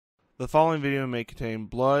The following video may contain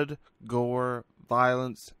blood, gore,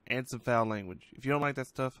 violence, and some foul language. If you don't like that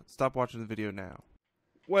stuff, stop watching the video now.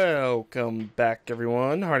 Welcome back,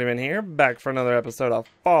 everyone. Hardyman here, back for another episode of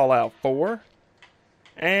Fallout 4.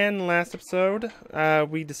 And last episode,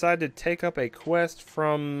 we decided to take up a quest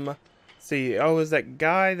from... it was that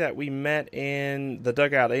guy that we met in the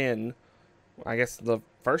Dugout Inn. I guess the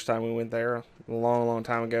first time we went there, a long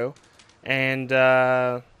time ago. And,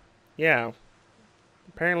 yeah.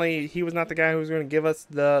 Apparently, he was not the guy who was going to give us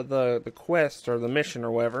the quest or the mission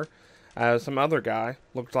or whatever. Some other guy.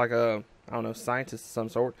 Looked like a, I don't know, scientist of some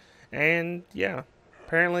sort. And, yeah.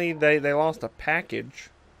 Apparently, they lost a package,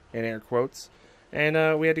 in air quotes.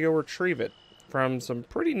 And we had to go retrieve it from some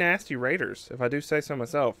pretty nasty raiders, if I do say so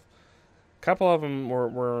myself. A couple of them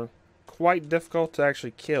were quite difficult to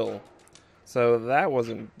actually kill. So that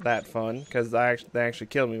wasn't that fun, because they actually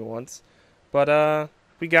killed me once. But,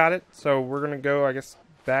 we got it, so we're going to go, I guess,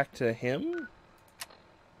 back to him.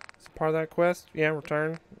 Is part of that quest? Yeah,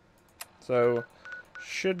 return. So,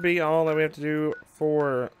 should be all that we have to do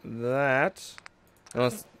for that.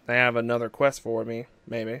 Unless they have another quest for me,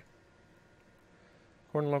 maybe.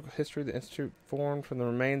 According to local history, the Institute formed from the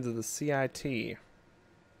remains of the CIT.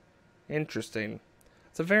 Interesting.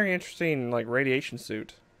 It's a very interesting, like, radiation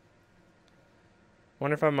suit.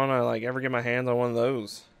 Wonder if I'm gonna, like, ever get my hands on one of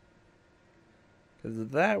those. Because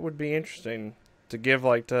that would be interesting to give,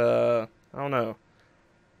 like, to, I don't know.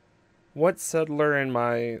 What settler in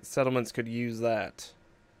my settlements could use that?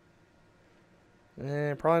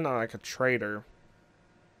 Probably not like a trader.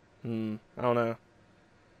 I don't know.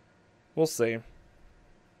 We'll see.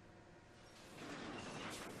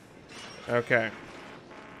 Okay.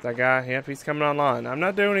 That guy, yep, he's coming online. I'm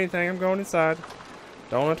not doing anything, I'm going inside.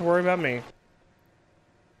 Don't have to worry about me.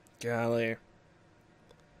 Golly.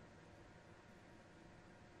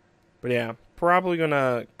 But yeah, probably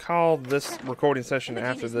gonna call this recording session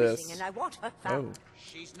after this. And I want her found. Oh.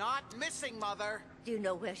 She's not missing, Mother. Do you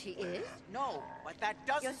know where she is? No, but that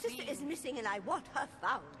doesn't Your sister is missing and I want her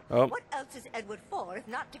found. Oh. What else is Edward for if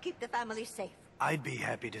not to keep the family safe? I'd be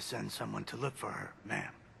happy to send someone to look for her, ma'am.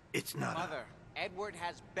 It's not Mother, Edward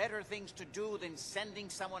has better things to do than sending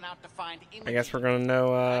someone out to find Emogene. I guess we're gonna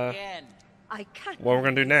know, again. I can't. what we're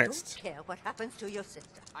gonna do next. I don't care what happens to your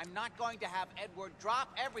sister. I'm not going to have Edward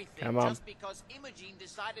drop everything Come on. just because Emogene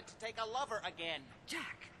decided to take a lover again.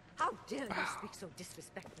 Jack, how dare you speak so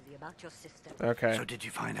disrespectfully about your sister? Okay. So did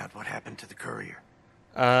you find out what happened to the courier?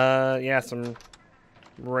 Yeah, some If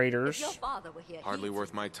raiders. your father were here, Hardly he'd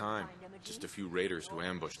worth my time. find Emogene. Just a few raiders who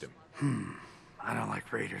ambushed him. I don't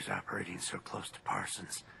like raiders operating so close to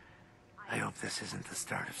Parsons. I hope this isn't the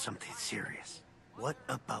start of something serious. What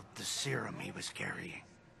about the serum he was carrying?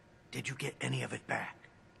 Did you get any of it back?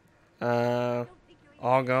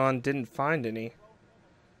 All gone, didn't find any.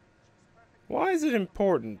 Why is it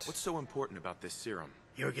important? What's so important about this serum?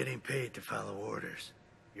 You're getting paid to follow orders.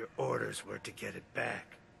 Your orders were to get it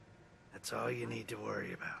back. That's all you need to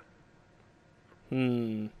worry about.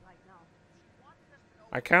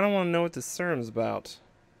 I kind of want to know what this serum's about.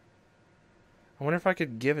 I wonder if I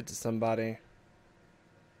could give it to somebody.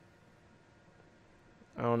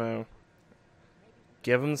 I don't know.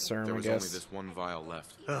 Give them the serum, There I was only guess. this one vial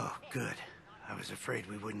left. Oh, good. I was afraid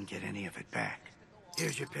we wouldn't get any of it back.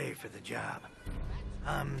 Here's your pay for the job.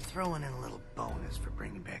 I'm throwing in a little bonus for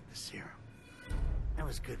bringing back the serum. That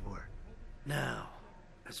was good work. Now,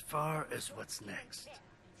 as far as what's next.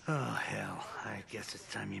 Oh, hell. I guess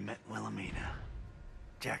it's time you met Wilhelmina.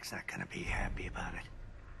 Jack's not gonna be happy about it.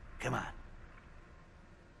 Come on.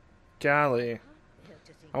 Golly.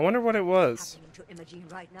 I wonder what it was. Happening to Emogene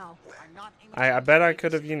right now. I'm not I bet I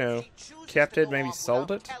could have, you know, She chooses kept to it, go maybe off sold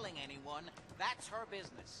without it. telling anyone. That's her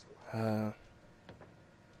business.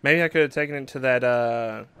 Maybe I could have taken it to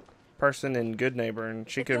that person in Good Neighbor, and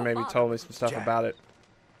she could have maybe told me some stuff Jack. about it.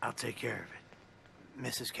 I'll take care of it.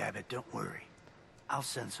 Mrs. Cabot, don't worry. I'll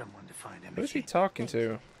send someone to find him. Who is he talking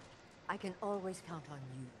to? I can always count on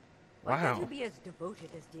you. Wow. Why can't you be as devoted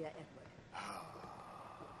as dear Edward?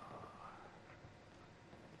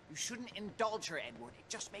 You shouldn't indulge her, Edward. It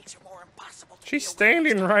just makes her more impossible to She's deal with.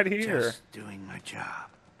 standing right here. Just doing my job.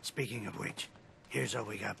 Speaking of which, here's all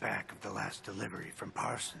we got back of the last delivery from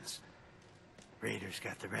Parsons. Raiders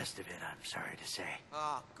got the rest of it, I'm sorry to say.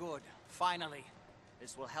 Ah, good. Finally.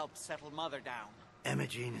 This will help settle Mother down.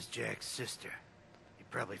 Emogene is Jack's sister. You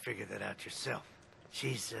probably figured that out yourself.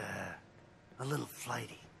 She's, a little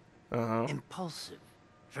flighty. Impulsive.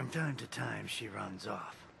 From time to time, she runs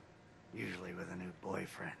off. Usually with a new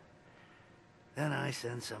boyfriend. Then I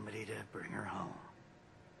send somebody to bring her home.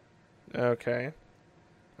 Okay.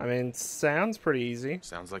 I mean, sounds pretty easy.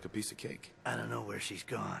 Sounds like a piece of cake. I don't know where she's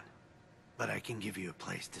gone. but I can give you a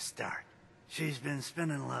place to start. She's been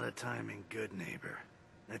spending a lot of time in Good Neighbor.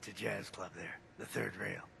 That's a jazz club there, the third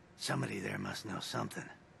rail. Somebody there must know something.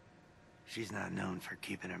 She's not known for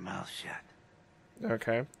keeping her mouth shut.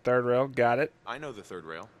 Okay, third rail, got it. I know the third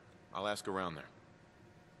rail. I'll ask around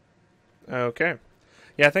there. Okay.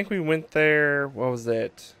 Yeah, I think we went there, what was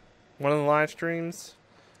it? One of the live streams?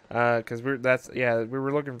 Because we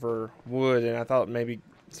were looking for wood, and I thought maybe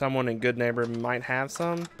someone in Good Neighbor might have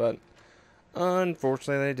some, but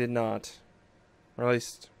unfortunately they did not. Or at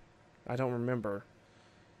least, I don't remember.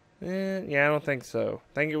 Yeah, I don't think so.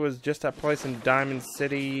 I think it was just that place in Diamond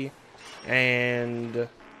City, and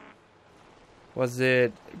was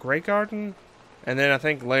it Great Garden? And then I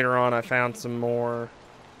think later on I found some more.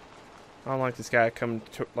 I don't like this guy coming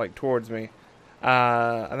towards me.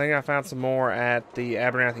 I think I found some more at the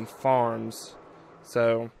Abernathy Farms.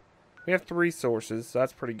 So we have 3 sources, so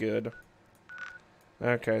that's pretty good.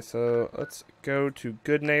 Okay, so let's go to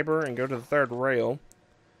Good Neighbor and go to the third rail.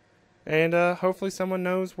 And hopefully someone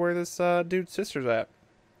knows where this dude's sister's at.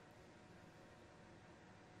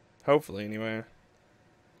 Hopefully, anyway.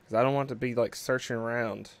 Because I don't want to be, like, searching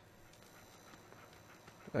around.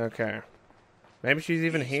 Okay. Maybe she's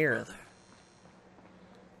even here.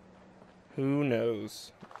 Who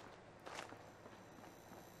knows?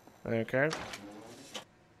 Okay.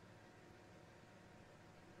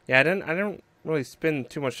 Yeah, I didn't really spend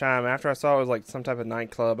too much time. After I saw it was like some type of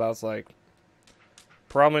nightclub, I was like,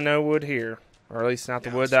 probably no wood here. Or at least not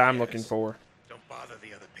the wood that I'm looking for. Don't bother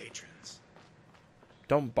the other patrons.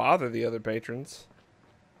 Don't bother the other patrons?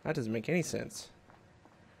 That doesn't make any sense.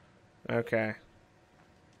 Okay.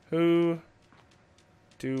 Who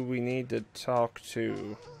do we need to talk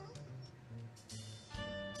to?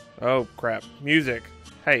 Oh, crap. Music.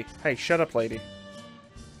 Hey, shut up, lady.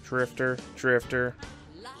 Drifter.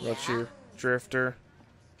 What's your drifter?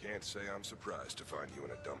 Can't say I'm surprised to find you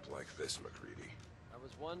in a dump like this, MacReady. I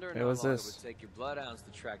was wondering Hey, how long what's it this? would take your bloodhounds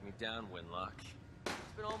to track me down, Winlock. It's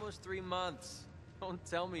been almost 3 months. Don't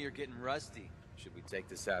tell me you're getting rusty. Should we take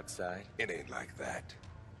this outside? It ain't like that.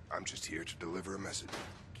 I'm just here to deliver a message.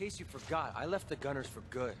 In case you forgot, I left the Gunners for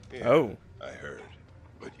good. Yeah, Oh. I heard.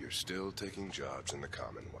 But you're still taking jobs in the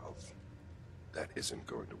Commonwealth. That isn't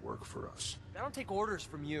going to work for us. I don't take orders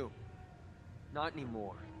from you. Not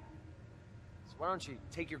anymore. So why don't you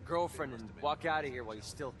take your girlfriend and walk out of here while you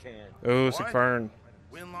still can? Oh, What? sick Fern.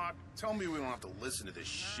 Winlock, tell me we don't have to listen to this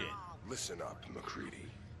shit. Listen up, MacReady.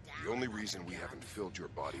 The only reason we haven't filled your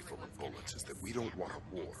body full of bullets is that we don't want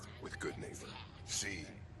a war with Good Neighbor. See,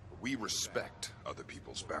 we respect other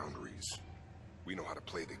people's boundaries. We know how to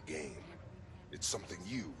play the game. It's something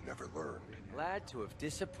you never learned. Glad to have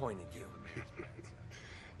disappointed you.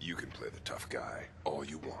 You can play the tough guy all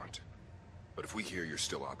you want. But if we hear you're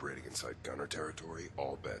still operating inside Gunner territory,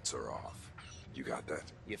 all bets are off. You got that?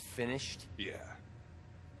 You finished? Yeah.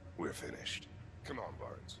 We're finished. Come on,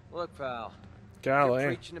 Barnes. Look, pal. Golly.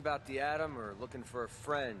 You're preaching about the atom or looking for a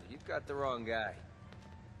friend. You've got the wrong guy.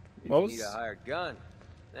 If What you was- need a hired gun,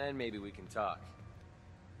 then maybe we can talk.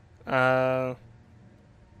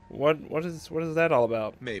 What is that all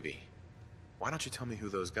about? Maybe. Why don't you tell me who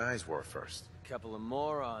those guys were first? A couple of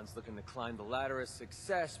morons looking to climb the ladder of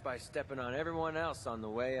success by stepping on everyone else on the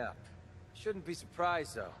way up. Shouldn't be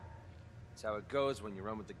surprised, though. That's how it goes when you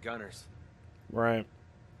run with the Gunners. Right.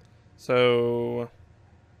 So,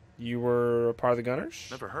 you were a part of the Gunners?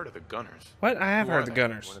 Never heard of the Gunners. What? I have Who heard are of the they?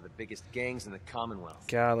 Gunners. One of the biggest gangs in the Commonwealth.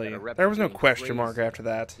 Golly. Got a rep There for was no being question mark crazy. after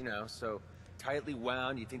that. You know, so tightly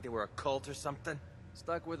wound, you think they were a cult or something?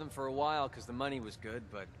 Stuck with them for a while because the money was good,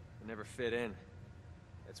 but it never fit in.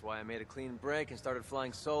 That's why I made a clean break and started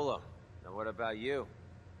flying solo. Now what about you?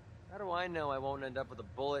 How do I know I won't end up with a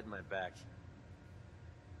bullet in my back?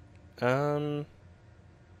 I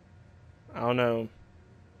don't know.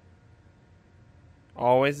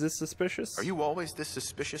 Always this suspicious? Are you always this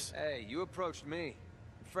suspicious? Hey, you approached me.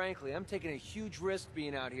 Frankly, I'm taking a huge risk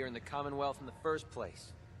being out here in the Commonwealth in the first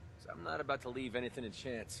place. So I'm not about to leave anything to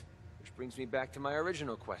chance. Which brings me back to my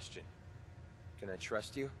original question. Can I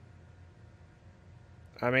trust you?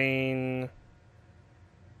 I mean,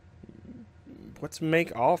 what's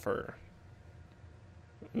make offer?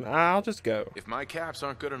 I'll just go. If my caps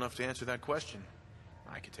aren't good enough to answer that question,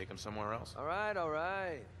 I could take them somewhere else. All right, all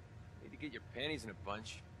right. Need to get your panties in a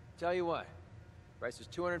bunch. Tell you what, price is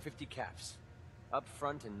 250 caps. Up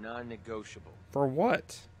front and non-negotiable. For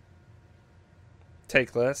what?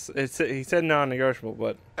 Take less. He said non-negotiable,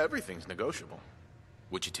 but Everything's negotiable.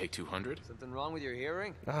 Would you take 200? Something wrong with your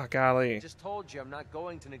hearing? oh I golly. just told you I'm not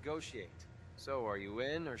going to negotiate. So, are you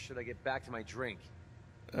in, or should I get back to my drink?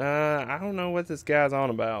 I don't know what this guy's on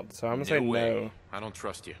about, so I'm gonna say no. I don't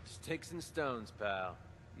trust you. Sticks and stones, pal.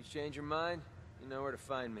 You change your mind, you know where to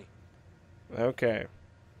find me. Okay.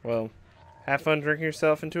 Well, have fun drinking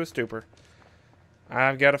yourself into a stupor.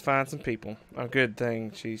 I've got to find some people. A good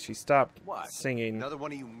thing she stopped singing. Another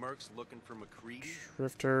one of you mercs looking for McCready?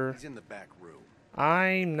 Drifter. He's in the back room.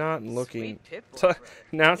 I'm not looking.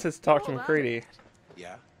 Now it says talk to McCready.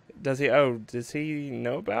 Yeah? Does he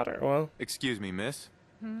know about her? Well. Excuse me, miss.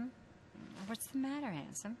 What's the matter,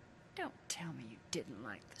 handsome? Don't tell me you didn't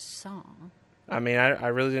like the song. I mean, I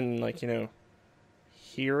really didn't, like,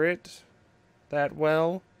 hear it that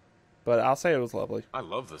well. But I'll say it was lovely. I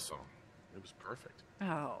love this song. It was perfect.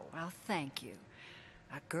 Oh, well, thank you.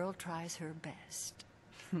 A girl tries her best.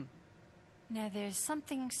 Now, there's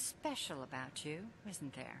something special about you,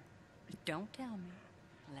 isn't there? But don't tell me.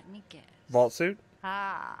 Let me guess. Vault suit?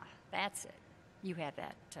 Ah, that's it. You have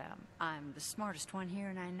that, I'm the smartest one here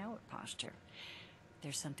and I know it posture.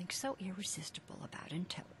 There's something so irresistible about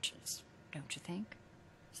intelligence, don't you think?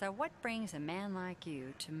 So what brings a man like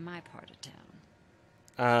you to my part of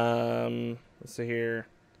town? Let's see here.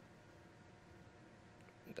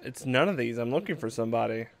 It's none of these. I'm looking for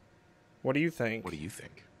somebody. What do you think? What do you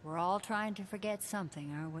think? We're all trying to forget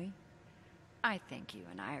something, are we? I think you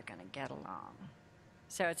and I are gonna get along.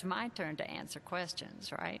 So it's my turn to answer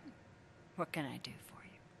questions, right? What can I do for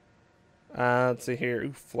you? Let's see here.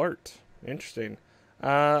 Ooh, flirt. Interesting.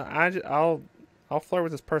 I'll flirt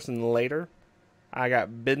with this person later. I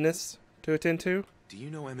got business to attend to. Do you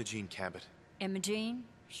know Emogene Cabot? Emogene?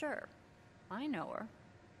 Sure. I know her.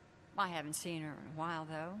 I haven't seen her in a while,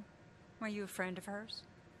 though. Were you a friend of hers?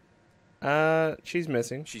 She's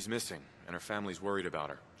missing. She's missing, and her family's worried about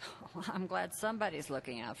her. Well, I'm glad somebody's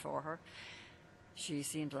looking out for her. She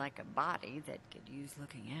seemed like a body that could use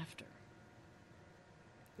looking after.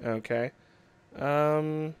 Okay.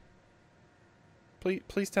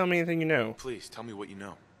 Please tell me anything you know. Please, tell me what you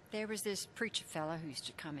know. There was this preacher fella who used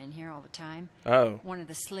to come in here all the time. Oh. One of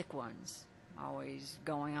the slick ones. Always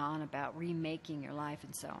going on about remaking your life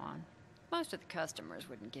and so on. Most of the customers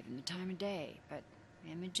wouldn't give him the time of day, but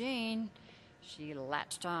Emogene, she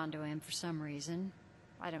latched on to him for some reason.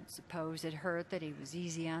 I don't suppose it hurt that he was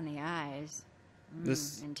easy on the eyes. The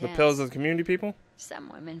Intense. pills of the community people? Some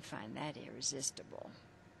women find that irresistible.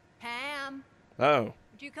 Pam, Oh.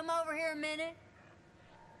 would you come over here a minute?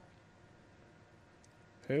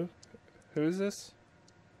 Who? Who is this?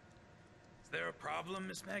 Is there a problem,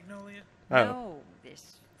 Miss Magnolia? Oh. No,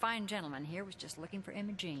 this fine gentleman here was just looking for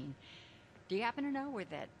Emogene. Do you happen to know where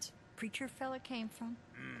that preacher fella came from?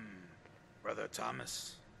 Brother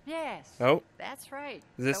Thomas? Yes. Oh. That's right.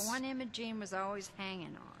 This- The one Emogene was always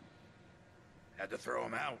hanging on. Had to throw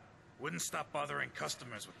him out. Wouldn't stop bothering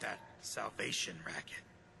customers with that salvation racket.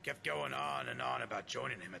 Kept going on and on about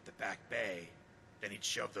joining him at the back bay. Then he'd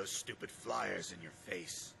shove those stupid flyers in your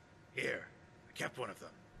face. Here, I kept one of them,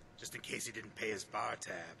 just in case he didn't pay his bar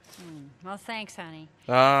tab. Well, thanks, honey.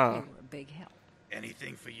 Ah. You were a big help.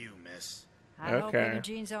 Anything for you, miss. I hope Okay.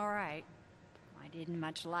 Emogene's all right. I didn't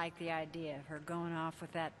much like the idea of her going off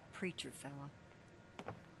with that preacher fella.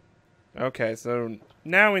 Okay, so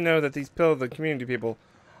now we know that these pill of the community people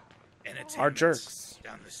are Entertainment's jerks.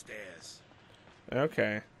 down the stairs.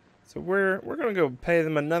 Okay. So we're gonna go pay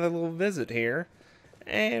them another little visit here.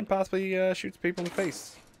 And possibly shoot some people in the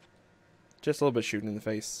face. Just a little bit shooting in the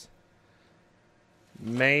face.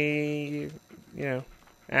 May,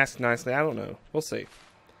 ask nicely. I don't know. We'll see.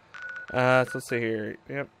 So let's see here.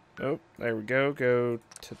 Yep. Oh, there we go. Go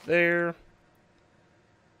to there.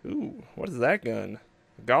 Ooh, what is that gun?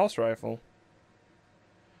 A Gauss rifle.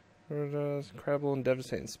 Incredible and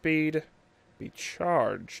devastating speed. Be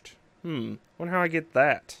charged. Wonder how I get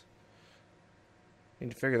that. Need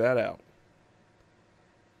to figure that out.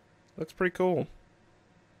 Looks pretty cool.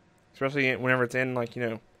 Especially whenever it's in,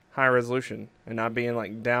 high resolution. And not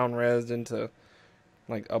being, down-resed into,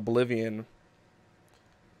 oblivion.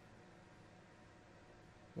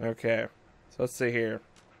 Okay. So let's see here.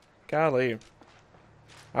 Golly.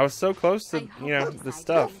 I was so close to, the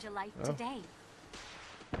stuff. Oh. What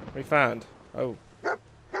do we find? Oh.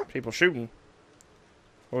 People shooting.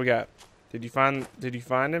 What we got? Did you find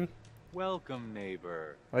him? Welcome,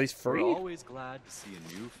 neighbor. Are these free? We're always glad to see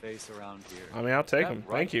a new face around here. I mean, I'll take them. Step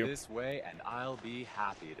right Thank you. this way, and I'll be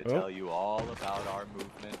happy to tell you all about our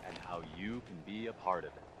movement and how you can be a part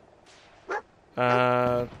of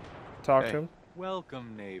it. Talk to him.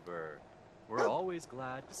 Welcome, neighbor. We're always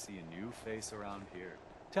glad to see a new face around here.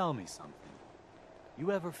 Tell me something.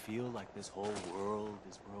 You ever feel like this whole world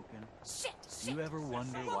is broken? Shit! You ever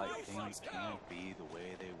wonder why things can't be the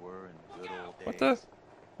way they were in the good old days? What the?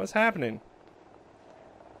 What's happening?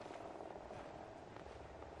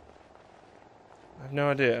 I have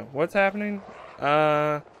no idea. What's happening?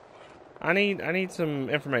 I need some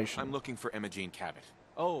information. I'm looking for Emogene Cabot.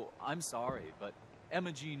 Oh, I'm sorry, but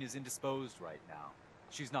Emogene is indisposed right now.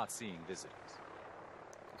 She's not seeing visitors.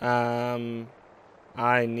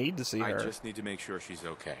 I need to see her. I just need to make sure she's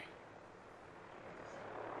okay.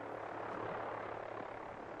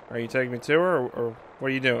 Are you taking me to her, or what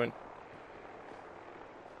are you doing?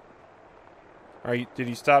 Did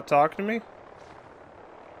you stop talking to me?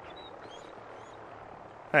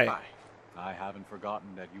 Hey. Hi. I haven't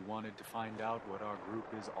forgotten that you wanted to find out what our group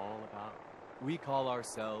is all about. We call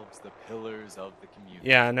ourselves the Pillars of the Community.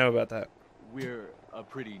 Yeah, I know about that. We're a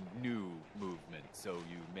pretty new movement, so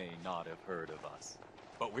you may not have heard of us.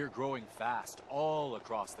 But we're growing fast all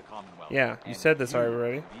across the Commonwealth. Yeah, you said this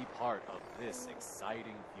already. Be part of this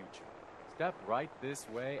exciting future. Step right this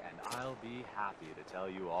way, and I'll be happy to tell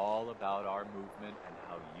you all about our movement and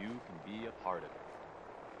how you can be a part of it.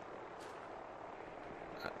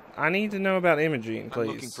 I need to know about Emogene, please.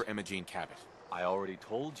 I'm looking for Emogene Cabot. I already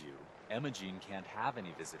told you, Emogene can't have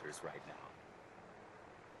any visitors right now.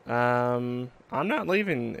 I'm not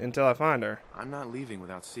leaving until I find her. I'm not leaving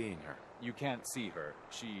without seeing her. You can't see her.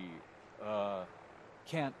 She,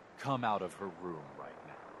 can't come out of her room right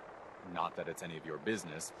now. Not that it's any of your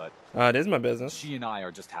business, but... it is my business. She and I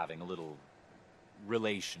are just having a little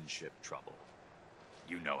relationship trouble.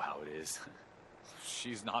 You know how it is.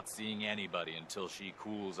 She's not seeing anybody until she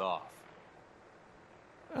cools off.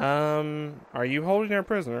 Are you holding her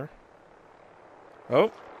prisoner? Oh.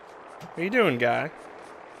 What are you doing, guy?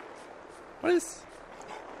 What is...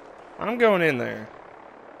 I'm going in there.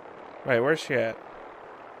 Wait, where's she at?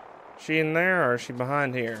 She in there, or is she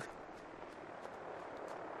behind here?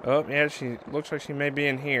 Oh, yeah, she looks like she may be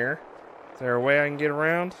in here. Is there a way I can get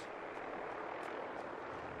around?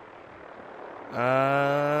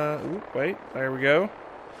 Wait, there we go.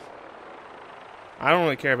 I don't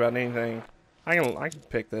really care about anything. I can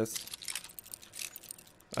pick this.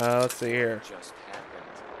 Let's see here. Just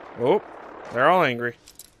happened. Oh, they're all angry.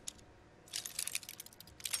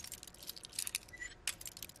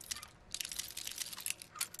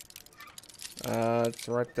 It's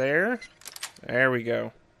right there. There we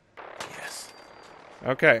go. Yes.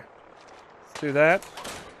 Okay. Let's do that.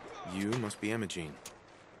 You must be Emogene.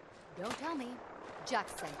 Don't tell me. Jack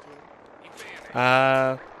sent you.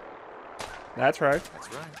 That's right.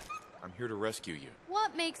 That's right. I'm here to rescue you.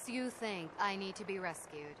 What makes you think I need to be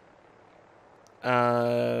rescued?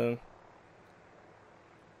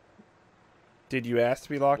 Did you ask to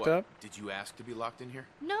be locked What? up? Did you ask to be locked in here?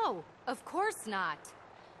 No, of course not.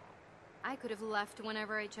 I could have left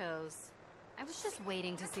whenever I chose. I was just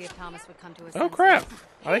waiting to see if Thomas would come to his senses. Oh crap!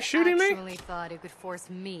 Are they shooting me? I actually thought it could force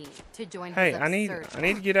me to join Hey, his I need absurd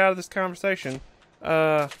to get out of this conversation.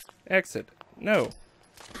 Exit. No.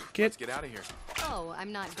 Let's get out of here. Oh,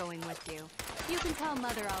 I'm not going with you. You can tell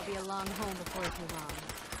Mother I'll be along home before too long.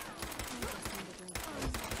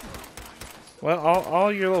 Well,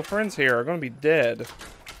 all your little friends here are going to be dead.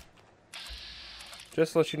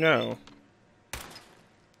 Just to let you know.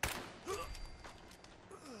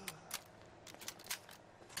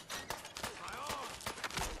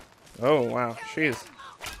 Oh, wow. She's...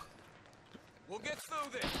 We'll get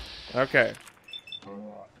through this. Okay.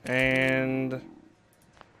 And...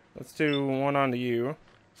 let's do one onto you.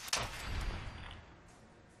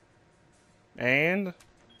 And...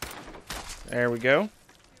 there we go.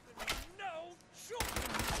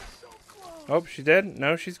 Oh, she's dead?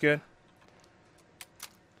 No, she's good.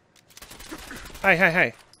 Hey, hey,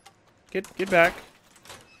 hey. Get back.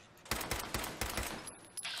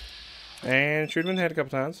 And shoot him in the head a couple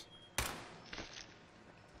times.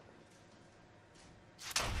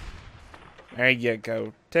 There you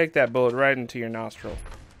go. Take that bullet right into your nostril.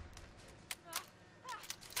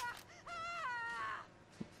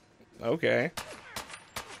 Okay.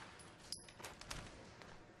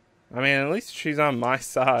 I mean, at least she's on my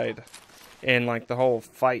side in, like, the whole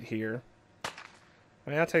fight here. I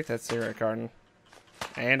mean, I'll take that cigarette carton.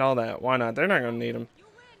 And all that. Why not? They're not going to need them.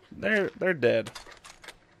 They're dead.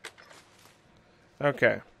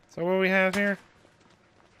 Okay. So what do we have here?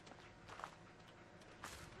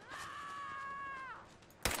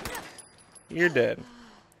 You're dead.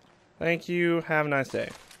 Thank you. Have a nice day.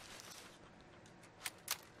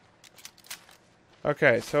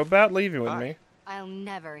 Okay, so about leaving with me. I'll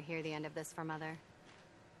never hear the end of this from Mother.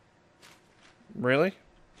 Really?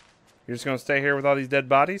 You're just gonna stay here with all these dead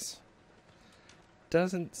bodies?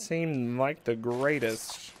 Doesn't seem like the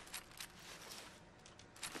greatest.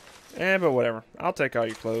 But whatever. I'll take all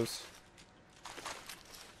your clothes.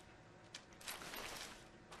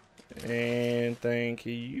 And thank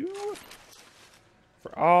you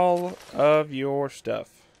for all of your stuff.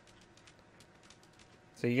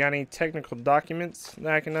 So you got any technical documents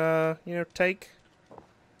that I can, you know, take?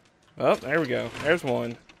 Oh, there we go. There's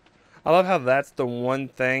one. I love how that's the one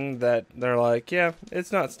thing that they're like, yeah,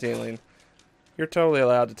 it's not stealing. You're totally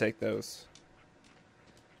allowed to take those.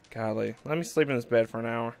 Golly. Let me sleep in this bed for an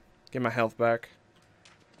hour. Get my health back.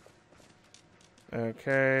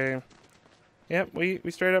 Okay. Yep, we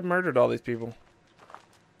straight up murdered all these people.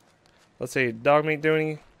 Let's see. Dog meat do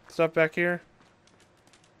any stuff back here?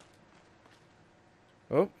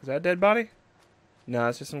 Oh, is that a dead body? No,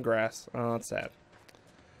 it's just some grass. Oh, that's sad.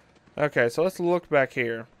 Okay, so let's look back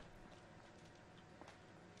here.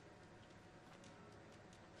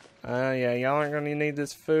 Yeah, y'all aren't going to need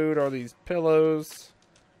this food or these pillows.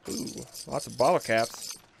 Ooh, lots of bottle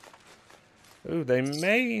caps. Ooh, they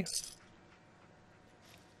may...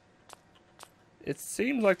 It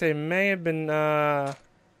seems like they may have been,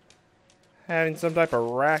 having some type of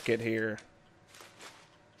racket here.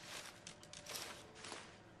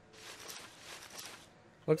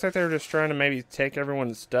 Looks like they were just trying to maybe take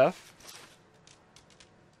everyone's stuff.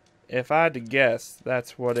 If I had to guess,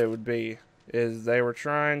 that's what it would be. Is they were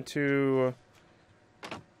trying to,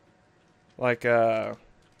 like, I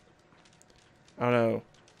don't know,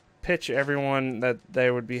 pitch everyone that they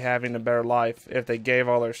would be having a better life if they gave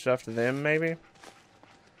all their stuff to them, maybe?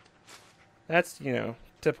 That's, you know,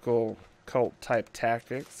 typical cult-type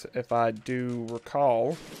tactics, if I do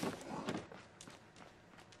recall.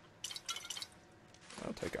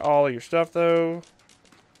 I'll take all of your stuff, though.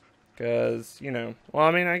 Because, you know... Well,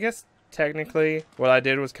 I mean, I guess, technically, what I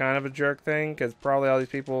did was kind of a jerk thing. Because probably all these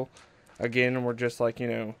people, again, were just, like, you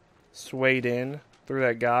know, swayed in through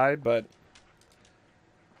that guy. But,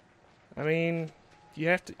 I mean, you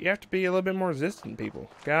have to be a little bit more resistant, people.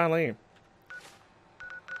 Golly.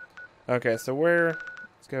 Okay, so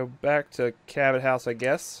let's go back to Cabot House, I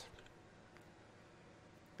guess.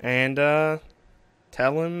 And,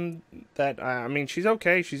 tell him that, I mean, she's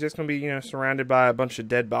okay. She's just going to be, you know, surrounded by a bunch of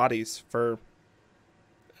dead bodies for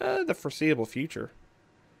the foreseeable future.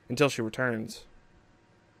 Until she returns.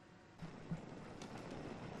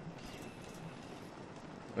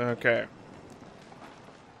 Okay.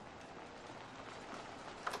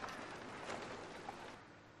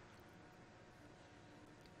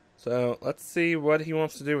 So, let's see what he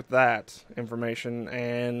wants to do with that information,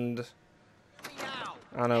 and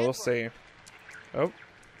I don't know, we'll see. Oh.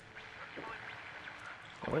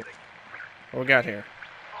 What we got here?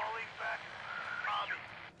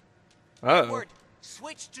 Uh-oh. Edward,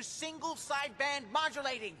 switch to single sideband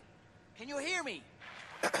modulating. Can you hear me?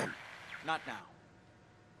 Not now.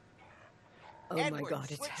 Oh Edward, my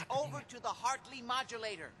God, it's switch happening. over to the Hartley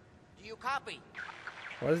modulator. Do you copy?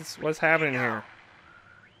 What's happening here?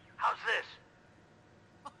 How's this?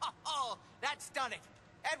 Oh, that's done it.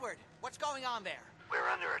 Edward, what's going on there? We're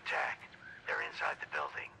under attack. They're inside the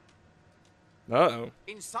building. Uh-oh.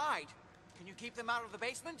 Inside? Can you keep them out of the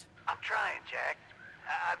basement? I'm trying, Jack.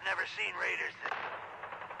 I've never seen raiders that...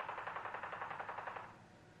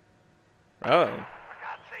 Uh-oh. For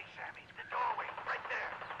God's sake, Sammy, the doorway, right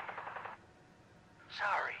there.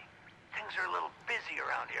 Sorry. Things are a little busy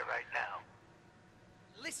around here right now.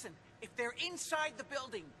 Listen, if they're inside the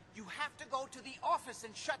building, you have to go to the office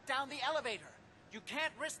and shut down the elevator. You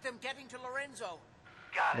can't risk them getting to Lorenzo.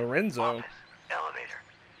 Got it. Lorenzo. Office, elevator.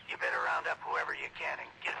 You better round up whoever you can and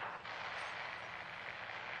get...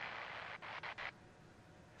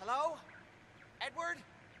 Hello? Edward?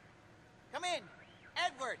 Come in.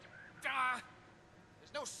 Edward!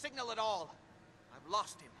 There's no signal at all. I've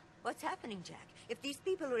lost him. What's happening, Jack? If these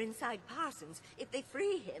people are inside Parsons, if they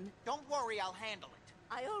free him... Don't worry, I'll handle it.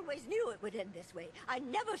 I always knew it would end this way. I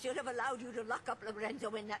never should have allowed you to lock up Lorenzo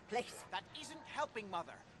in that place. That isn't helping,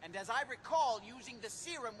 Mother. And as I recall, using the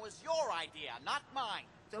serum was your idea, not mine.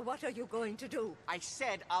 So what are you going to do? I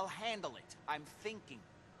said I'll handle it. I'm thinking.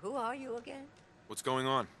 Who are you again? What's going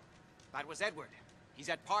on? That was Edward. He's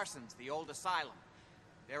at Parsons, the old asylum.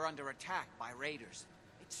 They're under attack by raiders.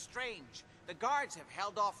 It's strange. The guards have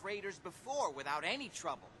held off raiders before without any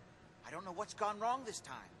trouble. I don't know what's gone wrong this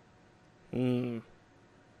time.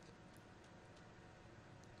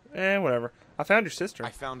 Whatever. I found your sister. I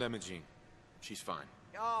found Emogene. She's fine.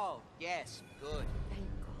 Oh, yes, good. Thank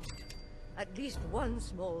God. At least one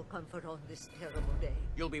small comfort on this terrible day.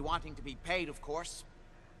 You'll be wanting to be paid, of course.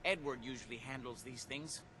 Edward usually handles these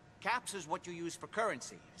things. Caps is what you use for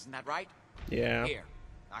currency, isn't that right? Yeah. Here.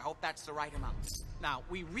 I hope that's the right amount. Now,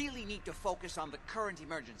 we really need to focus on the current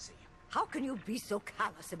emergency. How can you be so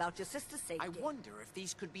callous about your sister's safety? I wonder if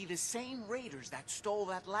these could be the same raiders that stole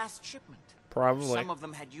that last shipment. Probably. Some of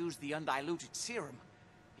them had used the undiluted serum.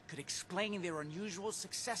 It could explain their unusual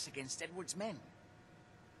success against Edward's men.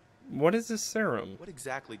 What is this serum? What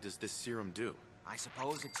exactly does this serum do? I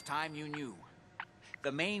suppose it's time you knew.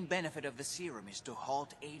 The main benefit of the serum is to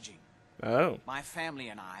halt aging. Oh. My family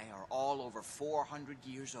and I are all over 400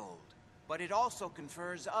 years old. But it also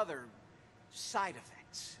confers other side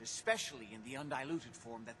effects, especially in the undiluted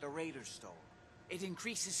form that the Raiders stole. It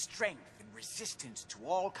increases strength and resistance to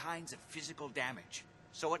all kinds of physical damage.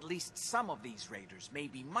 So at least some of these Raiders may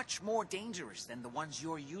be much more dangerous than the ones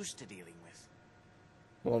you're used to dealing with.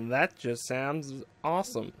 Well, that just sounds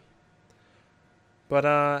awesome. But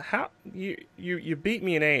how you beat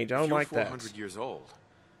me in age? I don't like that. You're 400 years old.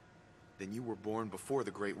 Then you were born before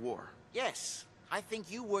the Great War. Yes, I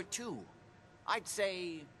think you were too. I'd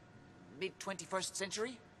say mid-21st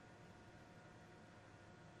century.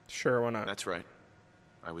 Sure, why not? That's right.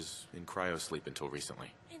 I was in cryosleep until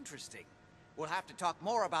recently. Interesting. We'll have to talk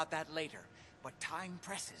more about that later, but time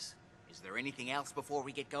presses. Is there anything else before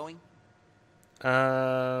we get going?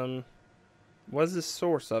 What's the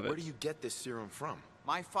source of it? Where do you get this serum from?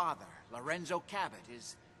 My father, Lorenzo Cabot,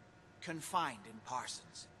 is confined in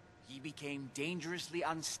Parsons. He became dangerously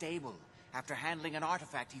unstable after handling an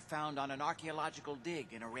artifact he found on an archaeological dig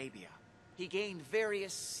in Arabia. He gained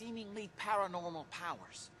various seemingly paranormal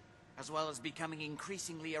powers, as well as becoming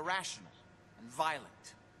increasingly irrational and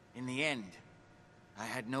violent. In the end, I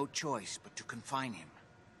had no choice but to confine him,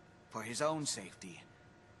 for his own safety,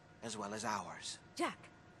 as well as ours. Jack,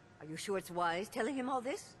 are you sure it's wise telling him all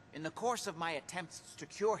this? In the course of my attempts to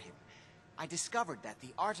cure him, I discovered that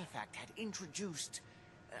the artifact had introduced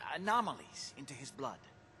anomalies into his blood.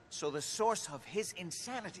 So the source of his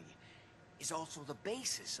insanity is also the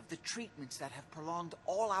basis of the treatments that have prolonged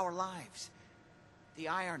all our lives. The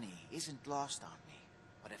irony isn't lost on me,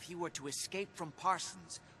 but if he were to escape from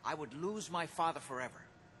Parsons, I would lose my father forever.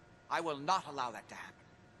 I will not allow that to happen.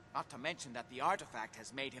 Not to mention that the artifact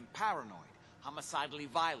has made him paranoid, homicidally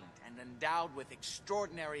violent, and endowed with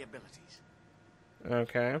extraordinary abilities.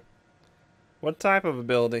 Okay. What type of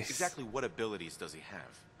abilities? Exactly what abilities does he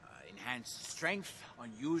have? Enhanced strength,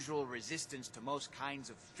 unusual resistance to most kinds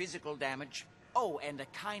of physical damage. Oh, and a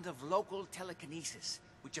kind of local telekinesis,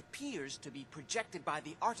 which appears to be projected by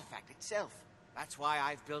the artifact itself. That's why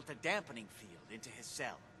I've built a dampening field into his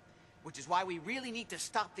cell. Which is why we really need to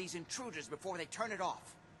stop these intruders before they turn it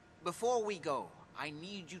off. Before we go, I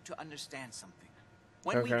need you to understand something.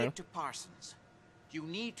 When we get to Parsons, you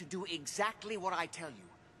need to do exactly what I tell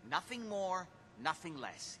you. Nothing more, nothing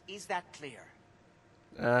less. Is that clear?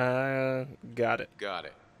 Got it. Got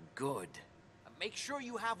it. Good. Make sure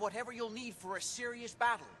you have whatever you'll need for a serious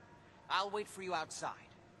battle. I'll wait for you outside.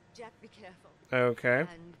 Jack, be careful. Okay.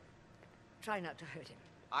 And try not to hurt him.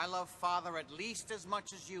 I love Father at least as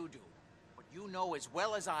much as you do. But you know as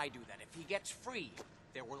well as I do that if he gets free,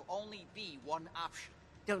 there will only be one option.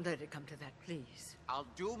 Don't let it come to that, please. I'll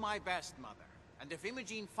do my best, Mother. And if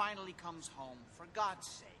Emogene finally comes home, for God's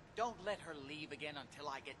sake, don't let her leave again until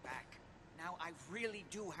I get back. Now, I really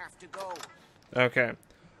do have to go. Okay.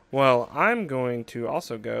 Well, I'm going to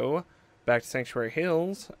also go back to Sanctuary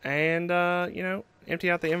Hills and, you know, empty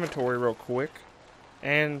out the inventory real quick.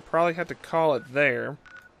 And probably have to call it there.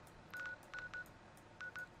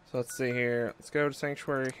 So let's see here. Let's go to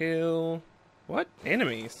Sanctuary Hill. What?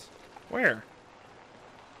 Enemies? Where?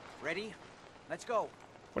 Ready? Let's go.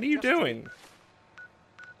 What are you doing?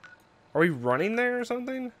 Are we running there or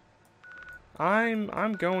something?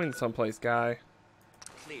 I'm going someplace, guy.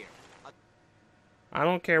 Clear. I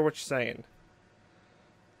don't care what you're saying.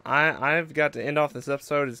 I've got to end off this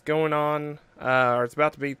episode. It's going on, or it's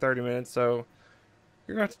about to be 30 minutes, so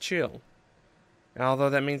you're going to have to chill.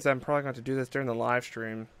 Although that means I'm probably going to do this during the live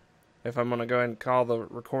stream, if I'm going to go ahead and call the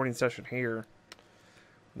recording session here.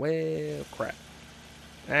 Well, crap.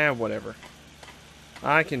 Whatever.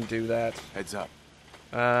 I can do that. Heads up.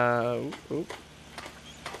 Oop.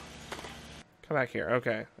 Come back here.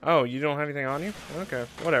 Okay. Oh, you don't have anything on you? Okay,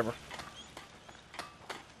 whatever.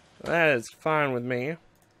 That is fine with me.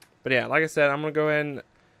 But yeah, like I said, I'm going to go ahead and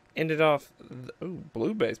end it off. Ooh,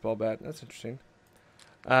 blue baseball bat. That's interesting.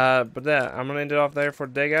 But yeah, I'm going to end it off there for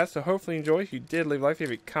today, guys. So hopefully you enjoyed. If you did, leave a like. If you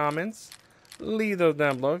have any comments, leave those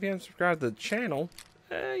down below. If you haven't subscribed to the channel,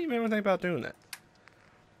 you may want to think about doing that.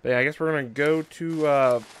 But yeah, I guess we're going to go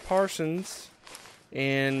to Parsons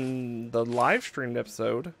in the live streamed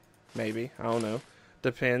episode. Maybe. I don't know.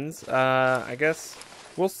 Depends. I guess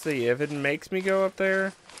we'll see. If it makes me go up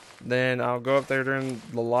there, then I'll go up there during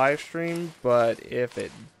the live stream. But if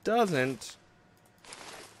it doesn't,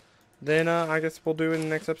 then I guess we'll do it in the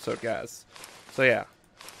next episode, guys. So yeah.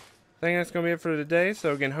 I think that's going to be it for today.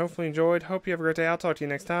 So again, hopefully you enjoyed. Hope you have a great day. I'll talk to you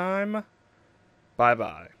next time.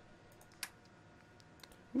 Bye-bye.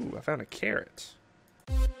 Ooh, I found a carrot.